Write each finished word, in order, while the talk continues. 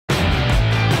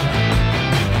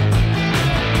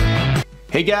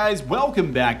Hey guys,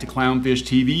 welcome back to Clownfish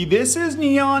TV. This is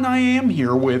Neon. I am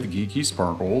here with Geeky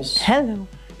Sparkles. Hello.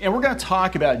 And we're going to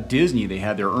talk about Disney. They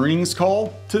had their earnings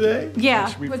call today. Yeah.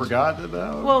 Which we forgot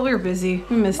about. Well, we were busy.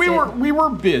 We missed it. We were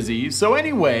busy. So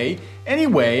anyway,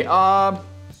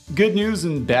 good news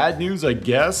and bad news, I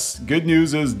guess. Good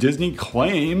news is Disney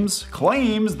claims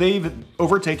they've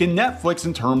overtaken Netflix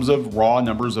in terms of raw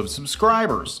numbers of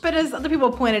subscribers. But as other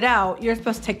people pointed out, you're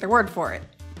supposed to take their word for it.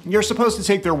 You're supposed to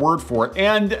take their word for it,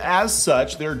 and as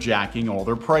such, they're jacking all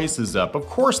their prices up. Of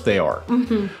course they are.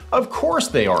 Of course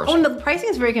they are. Oh, no, the pricing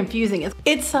is very confusing.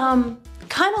 It's kind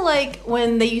of like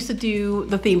when they used to do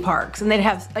the theme parks, and they'd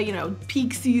have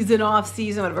peak season, off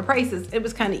season, whatever prices. It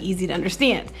was kind of easy to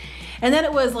understand. And then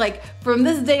it was like, from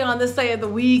this day on this day of the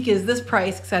week is this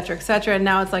price, etc., etc. And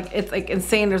now it's like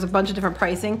insane. There's a bunch of different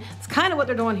pricing. It's kind of what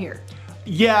they're doing here.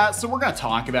 Yeah, so we're going to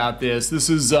talk about this. This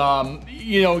is,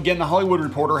 again, the Hollywood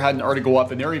Reporter had an article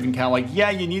up, and they're even kind of like, yeah,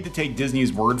 you need to take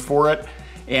Disney's word for it.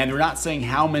 And they're not saying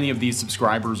how many of these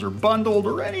subscribers are bundled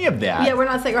or any of that. Yeah, we're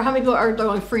not saying, or how many people are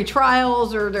doing free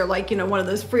trials, or they're like, one of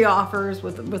those free offers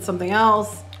with something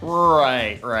else.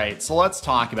 Right. So let's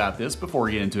talk about this before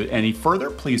we get into it any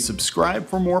further. Please subscribe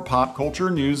for more pop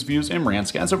culture, news, views, and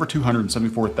rants. Guys, over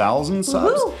 274,000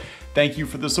 subs. Woo-hoo. Thank you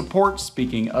for the support.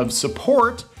 Speaking of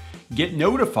support, get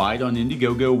notified on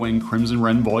Indiegogo when Crimson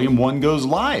Wren Volume 1 goes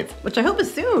live. Which I hope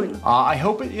is soon. I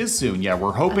hope it is soon. Yeah,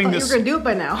 we're hoping this. You're gonna do it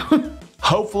by now.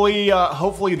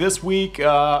 Hopefully this week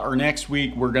or next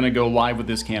week, we're gonna go live with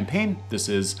this campaign. This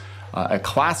is a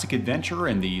classic adventure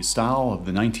in the style of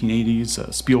the 1980s,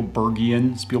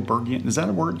 Spielbergian, is that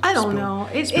a word? I don't know.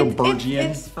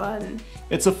 Spielbergian. It's fun.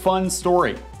 It's a fun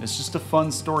story. It's just a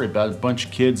fun story about a bunch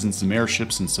of kids and some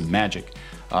airships and some magic.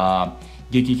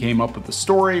 Geeky came up with the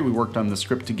story, we worked on the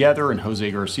script together, and Jose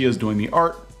Garcia is doing the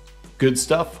art. Good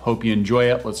stuff, hope you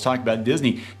enjoy it. Let's talk about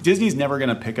Disney. Disney's never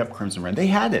gonna pick up Crimson Wren. They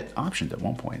had it optioned at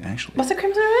one point, actually. Was it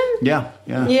Crimson Wren? Yeah.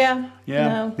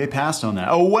 No. They passed on that.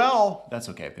 Oh well, that's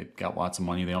okay. They've got lots of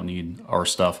money, they don't need our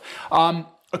stuff.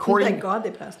 Thank God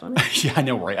they passed on it. Yeah, I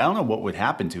know, right? I don't know what would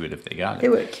happen to it if they got it. They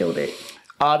would have killed it.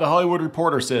 The Hollywood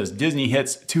Reporter says Disney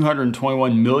hits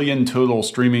 221 million total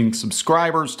streaming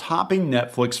subscribers, topping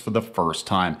Netflix for the first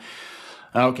time.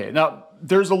 Okay, now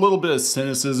there's a little bit of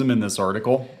cynicism in this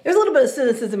article. There's a little bit of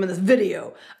cynicism in this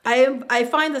video. I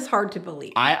find this hard to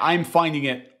believe. I'm finding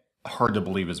it hard to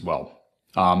believe as well.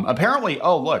 Apparently,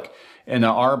 oh look, in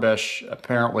Arbesh,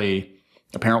 apparently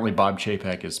Bob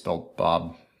Chapek is spelled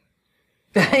Bob.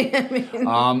 I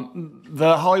mean,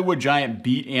 the Hollywood giant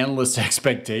beat analysts'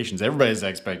 expectations, everybody's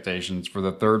expectations for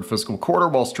the third fiscal quarter,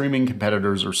 while streaming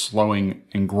competitors are slowing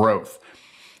in growth.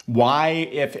 Why,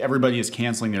 if everybody is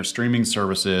canceling their streaming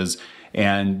services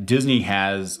and Disney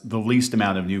has the least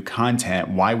amount of new content,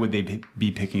 why would they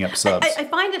be picking up subs? I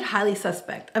find it highly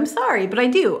suspect. I'm sorry, but I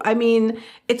do. I mean,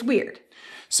 it's weird.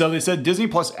 So they said Disney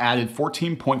Plus added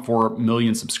 14.4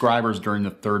 million subscribers during the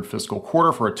third fiscal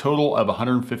quarter for a total of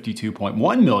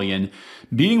 152.1 million,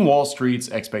 beating Wall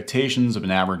Street's expectations of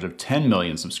an average of 10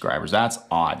 million subscribers. That's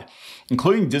odd.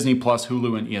 Including Disney Plus,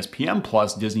 Hulu, and ESPN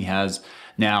Plus, Disney has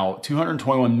now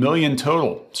 221 million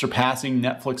total, surpassing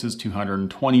Netflix's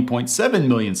 220.7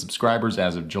 million subscribers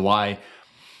as of July.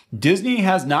 Disney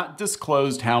has not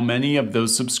disclosed how many of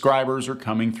those subscribers are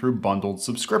coming through bundled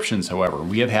subscriptions, however.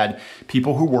 We have had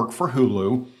people who work for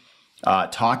Hulu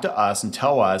talk to us and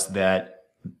tell us that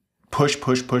push.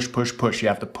 You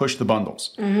have to push the bundles.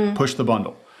 Push the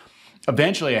bundle.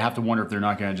 Eventually, I have to wonder if they're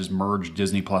not going to just merge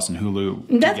Disney Plus and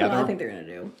Hulu That's together. what I think they're going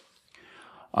to do.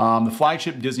 The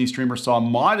flagship Disney streamer saw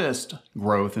modest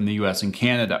growth in the US and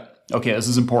Canada. Okay, this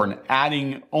is important.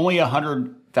 Adding only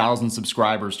 100,000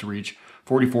 subscribers to reach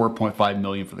 44.5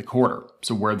 million for the quarter.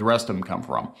 So where'd the rest of them come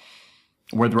from?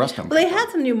 Well, they had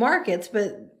some new markets,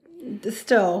 but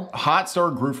still.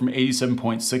 Hotstar grew from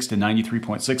 87.6 to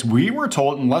 93.6. We were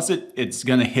told, unless it's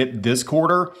going to hit this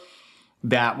quarter,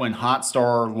 that when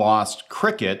Hotstar lost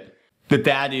Cricket,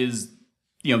 that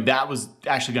was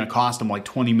actually going to cost them like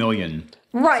 20 million.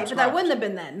 Right, but that wouldn't have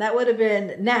been then. That would have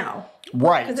been now.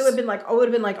 Right. Because it would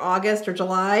have been like August or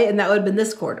July, and that would have been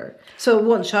this quarter. So it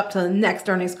wouldn't show up to the next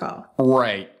earnings call.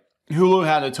 Right. Hulu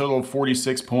had a total of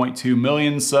 46.2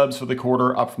 million subs for the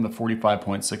quarter, up from the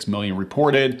 45.6 million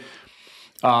reported.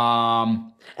 And how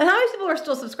many people are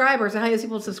still subscribers, and how many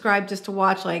people subscribe just to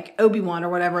watch like Obi-Wan or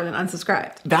whatever and then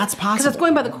unsubscribed? That's possible. Because it's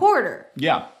going by the quarter.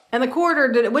 Yeah. And the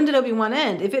quarter, when did Obi-Wan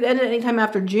end? If it ended anytime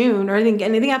after June or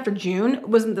anything after June, it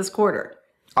wasn't this quarter.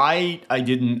 I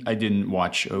didn't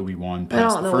watch Obi-Wan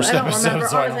past the first episode,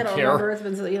 so I don't care. Remember. It's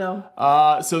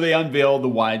been, So they unveiled the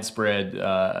widespread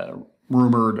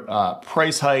rumored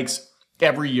price hikes.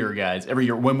 Every year, guys, every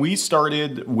year. When we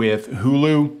started with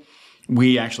Hulu,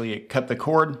 we actually cut the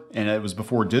cord, and it was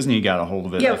before Disney got a hold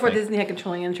of it. Yeah, before Disney had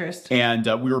controlling interest. And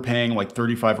we were paying like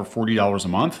 $35 or $40 a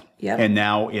month. Yep. And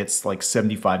now it's like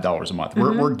 $75 a month.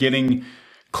 We're getting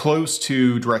close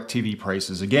to DirecTV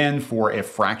prices again for a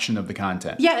fraction of the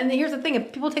content. Yeah, and here's the thing.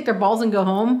 If people take their balls and go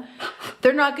home,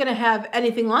 they're not going to have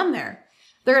anything on there.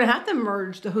 They're going to have to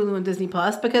merge the Hulu and Disney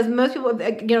Plus because most people,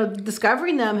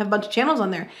 Discovery and them have a bunch of channels on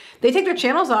there. They take their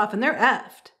channels off and they're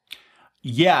effed.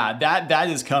 Yeah, that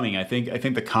is coming. I think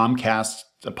the Comcast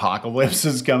apocalypse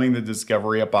is coming. The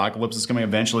Discovery apocalypse is coming.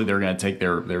 Eventually, they're going to take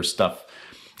their stuff.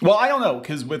 Well, I don't know,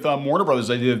 because with Warner Brothers,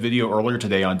 I did a video earlier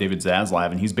today on David Zaslav,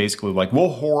 and he's basically like,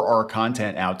 we'll whore our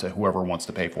content out to whoever wants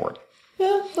to pay for it.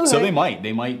 Yeah, okay. So they might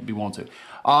be willing to.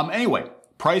 Anyway,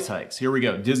 price hikes. Here we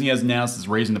go. Disney has announced it's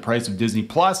raising the price of Disney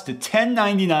Plus to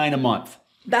 $10.99 a month.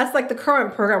 That's like the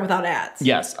current program without ads.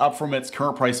 Yes, up from its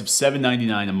current price of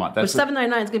 $7.99 a month. That's $7.99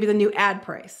 is going to be the new ad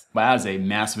price. That is a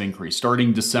massive increase,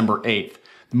 starting December 8th.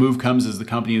 The move comes as the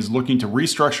company is looking to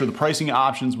restructure the pricing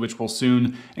options, which will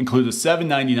soon include a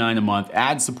 $7.99 a month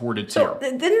ad-supported tier. So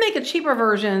it didn't make a cheaper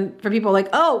version for people like,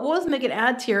 oh, we'll just make an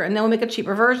ad tier and then we'll make a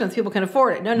cheaper version so people can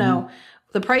afford it. No.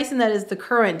 The pricing that is the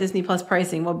current Disney Plus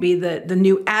pricing will be the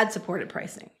new ad-supported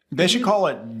pricing. They should call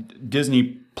it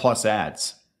Disney Plus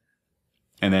Ads.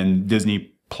 And then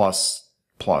Disney Plus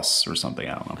or something.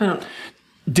 I don't know.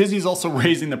 Disney's also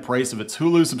raising the price of its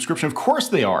Hulu subscription. Of course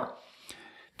they are.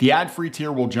 The ad-free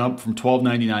tier will jump from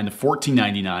 $12.99 to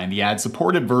 $14.99. The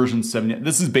ad-supported version,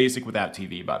 this is basic without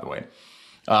TV, by the way.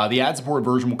 The ad-supported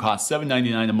version will cost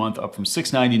 $7.99 a month, up from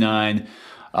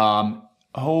 $6.99.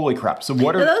 Holy crap! So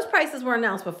what are those prices were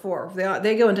announced before?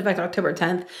 They go into effect October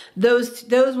 10th.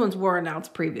 Those ones were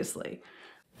announced previously.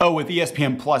 Oh, with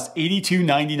ESPN Plus,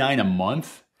 $82.99 a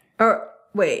month. Or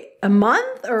wait, a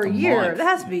month or a year? Month. That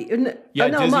has to be. Yeah,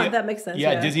 a month. That makes sense.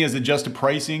 Yeah, Disney has adjusted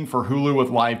pricing for Hulu with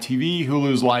live TV.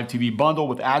 Hulu's live TV bundle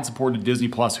with ad-supported Disney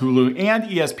Plus, Hulu, and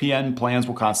ESPN plans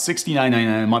will cost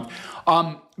 $69.99 a month.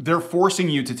 They're forcing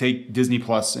you to take Disney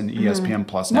Plus and ESPN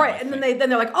Plus now. Right, and then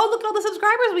they're like, oh, look at all the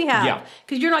subscribers we have. Yeah,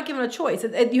 because you're not given a choice.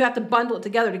 You have to bundle it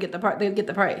together to get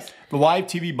the price. The live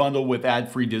TV bundle with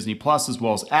ad-free Disney Plus as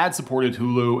well as ad-supported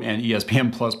Hulu and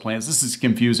ESPN Plus plans. This is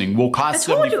confusing. Will cost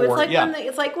 $74. I told you,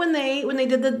 it's like when they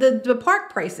did the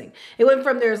park pricing. It went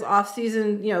from there's off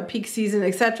season, peak season,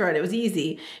 etc. And it was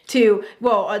easy to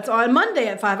it's on Monday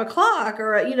at 5 o'clock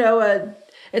or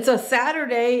it's a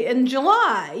Saturday in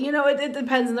July. It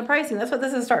depends on the pricing. That's what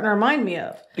this is starting to remind me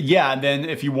of. Yeah, and then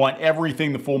if you want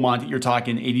everything, the full Monty, you're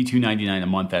talking $82.99 a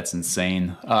month. That's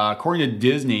insane. According to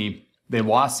Disney, they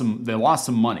lost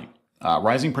some money.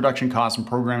 Rising production costs and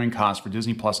programming costs for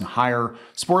Disney Plus and higher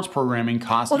sports programming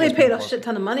costs. Well, they paid a shit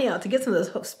ton of money out to get some of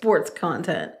this sports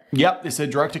content. Yep, they said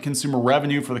direct-to-consumer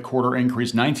revenue for the quarter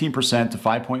increased 19% to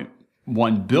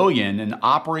 $5.1 billion, and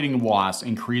operating loss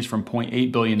increased from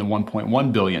 $0.8 billion to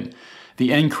 $1.1 billion.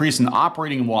 The increase in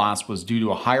operating loss was due to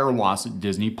a higher loss at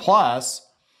Disney Plus,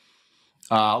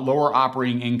 lower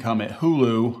operating income at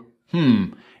Hulu,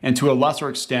 and to a lesser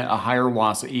extent, a higher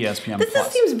loss at ESPN This Plus.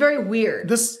 just seems very weird.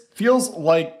 This feels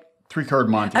like three-card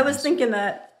Monty. I was thinking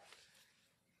that.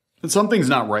 Something's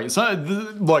not right.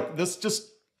 Look,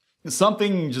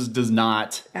 something just does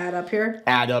not add up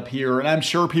here. And I'm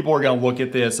sure people are going to look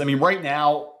at this. I mean, right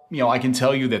now, I can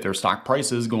tell you that their stock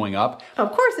price is going up.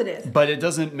 Of course it is. But it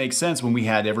doesn't make sense when we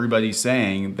had everybody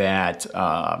saying that,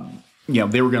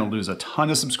 they were going to lose a ton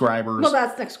of subscribers. Well,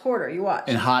 that's next quarter. You watch.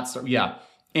 And yeah.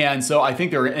 And so I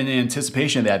think they're in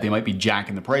anticipation of that. They might be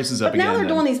jacking the prices up again. But now they're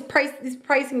doing these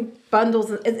pricing bundles.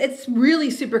 It's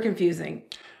really super confusing.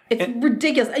 It's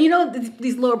ridiculous. And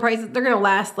these lower prices, they're going to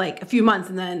last like a few months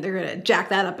and then they're going to jack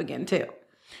that up again too.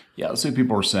 Yeah, that's what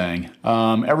people are saying.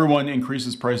 Everyone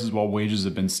increases prices while wages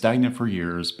have been stagnant for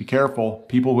years. Be careful.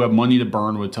 People who have money to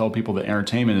burn would tell people that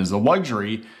entertainment is a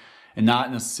luxury and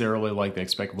not necessarily like they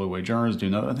expect low-wage earners do.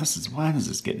 No, what is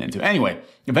this getting into? Anyway,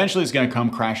 eventually it's going to come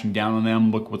crashing down on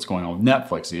them. Look what's going on with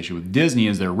Netflix. The issue with Disney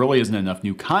is there really isn't enough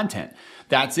new content.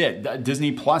 That's it.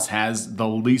 Disney Plus has the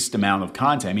least amount of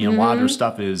content. I mean, a lot of their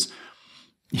stuff is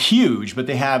huge, but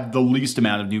they have the least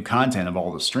amount of new content of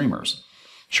all the streamers.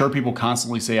 Sure, people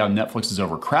constantly say how Netflix is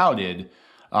overcrowded,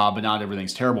 but not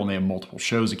everything's terrible, and they have multiple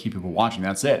shows to keep people watching.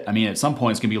 That's it. I mean, at some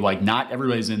point, it's going to be like, not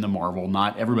everybody's into Marvel,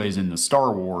 not everybody's into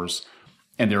Star Wars,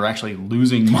 and they're actually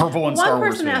losing Marvel and Star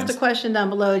Wars fans. One person asked a question down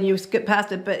below, and you skipped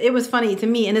past it, but it was funny to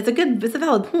me, and it's a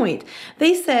valid point.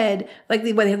 They said, like,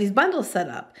 when they have these bundles set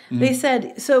up, they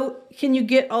said, so can you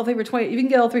get all three for 20? You can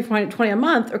get all three for 20 a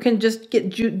month, or can just get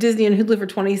Disney and Hulu for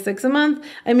 26 a month?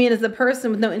 I mean, as a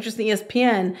person with no interest in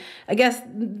ESPN, I guess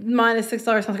minus $6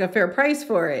 sounds like a fair price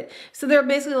for it. So they're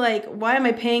basically like, why am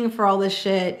I paying for all this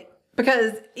shit?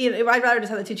 Because I'd rather just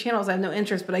have the two channels. I have no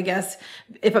interest, but I guess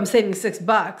if I'm saving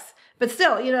 $6, but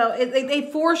still, they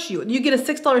force you. You get a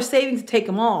 $6 savings to take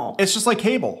them all. It's just like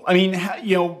cable. I mean,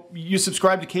 you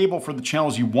subscribe to cable for the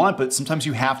channels you want, but sometimes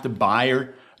you have to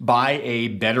buy a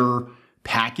better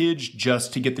package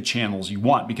just to get the channels you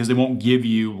want, because they won't give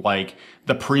you like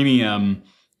the premium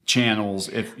channels,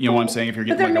 if you know what I'm saying, if you're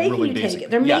getting like a really basic.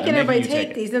 They're making everybody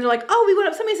take these, and they're like, oh, we went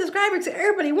up so many subscribers,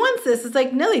 everybody wants this. It's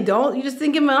like, no, they don't. You just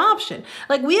didn't give them an option.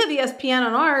 Like, we have ESPN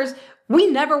on ours. We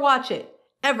never watch it,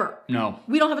 ever. No.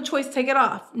 We don't have a choice to take it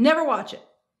off. Never watch it.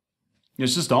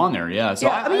 It's just on there, yeah. So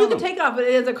I mean, you can take it off, but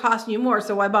it ends up costing you more,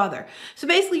 so why bother? So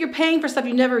basically, you're paying for stuff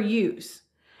you never use.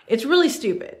 It's really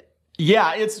stupid.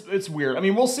 Yeah, it's weird. I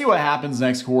mean, we'll see what happens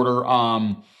next quarter.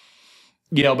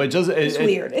 But it's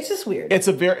weird. It's just weird.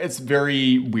 It's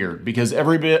very weird because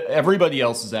everybody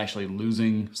else is actually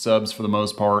losing subs for the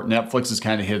most part. Netflix has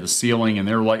kind of hit the ceiling, and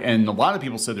they're like, and a lot of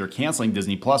people said they're canceling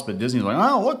Disney Plus, but Disney's like,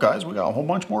 oh, look, guys, we got a whole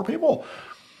bunch more people.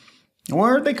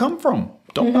 Where'd they come from?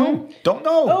 Don't know.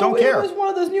 Don't care. It was one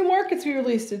of those new markets we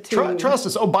released it to. Trust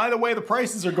us. Oh, by the way, the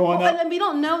prices are going up. And we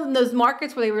don't know in those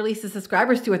markets where they release the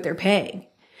subscribers to what they're paying.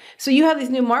 So you have these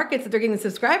new markets that they're getting the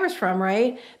subscribers from,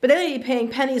 right? But then you're paying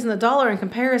pennies on the dollar in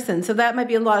comparison. So that might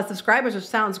be a lot of subscribers, which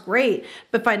sounds great,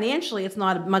 but financially it's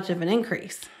not much of an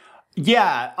increase.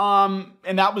 Yeah,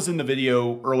 and that was in the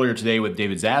video earlier today with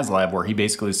David Zaslav, where he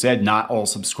basically said not all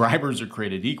subscribers are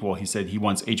created equal. He said he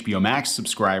wants HBO Max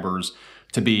subscribers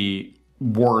to be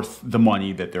worth the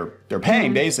money that they're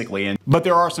paying, basically. But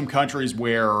there are some countries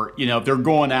where, if they're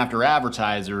going after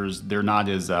advertisers, they're not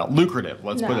as lucrative.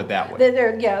 Let's put it that way.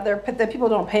 The people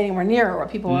don't pay anywhere near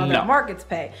what people in other markets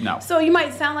pay. No. So you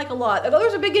might sound like a lot. Oh,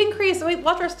 there's a big increase. So we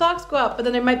watch our stocks go up, but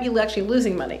then they might be actually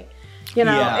losing money. It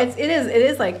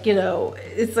is like,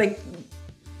 it's like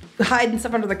hiding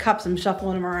stuff under the cups and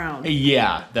shuffling them around.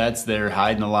 Yeah, they're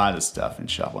hiding a lot of stuff and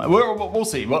shuffling. We'll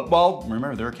see. Well,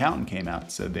 remember their accountant came out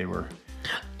and said they were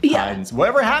hiding.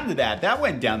 Whatever happened to that? That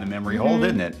went down the memory hole,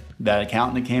 didn't it? That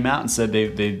accountant that came out and said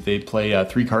they play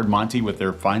three-card Monte with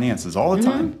their finances all the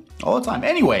time. All the time.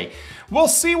 Anyway, we'll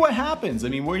see what happens. I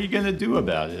mean, what are you going to do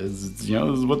about it? This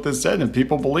is what they said, and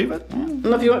people believe it.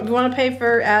 Well, if you want to pay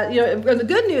for, the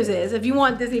good news is if you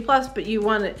want Disney Plus, but you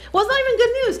want it, well, it's not even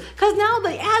good news because now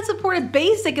the ad-supported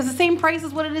basic is the same price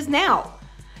as what it is now.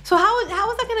 So how is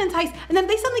that going to entice? And then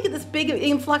they suddenly get this big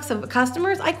influx of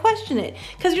customers. I question it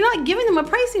because you're not giving them a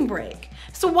pricing break.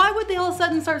 So why would they all of a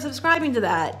sudden start subscribing to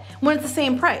that when it's the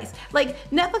same price? Like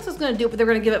Netflix was going to do it, but they're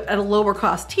going to give it at a lower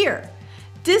cost tier.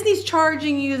 Disney's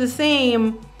charging you the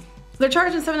same. They're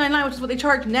charging $7.99, which is what they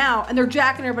charge now, and they're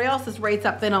jacking everybody else's rates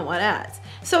up. They don't want ads.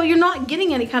 So you're not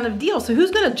getting any kind of deal. So who's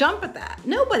going to jump at that?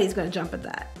 Nobody's going to jump at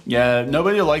that. Yeah,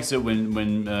 nobody likes it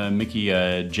when Mickey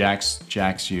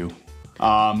jacks you.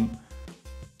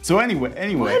 So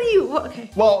anyway. Why do you? Okay.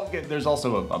 Well, there's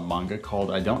also a manga called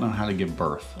I Don't Know How to Give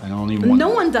Birth. I don't even. No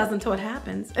one does until it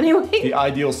happens. Anyway. The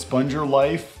Ideal Sponger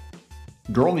Life,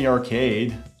 Girl in the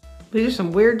Arcade. These are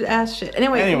some weird ass shit.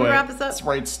 Anyway, can we wrap this up? It's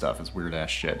right stuff. It's weird ass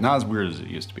shit. Not as weird as it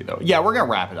used to be though. Yeah, we're gonna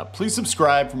wrap it up. Please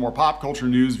subscribe for more pop culture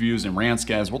news, views, and rants,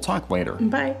 guys. We'll talk later.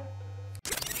 Bye.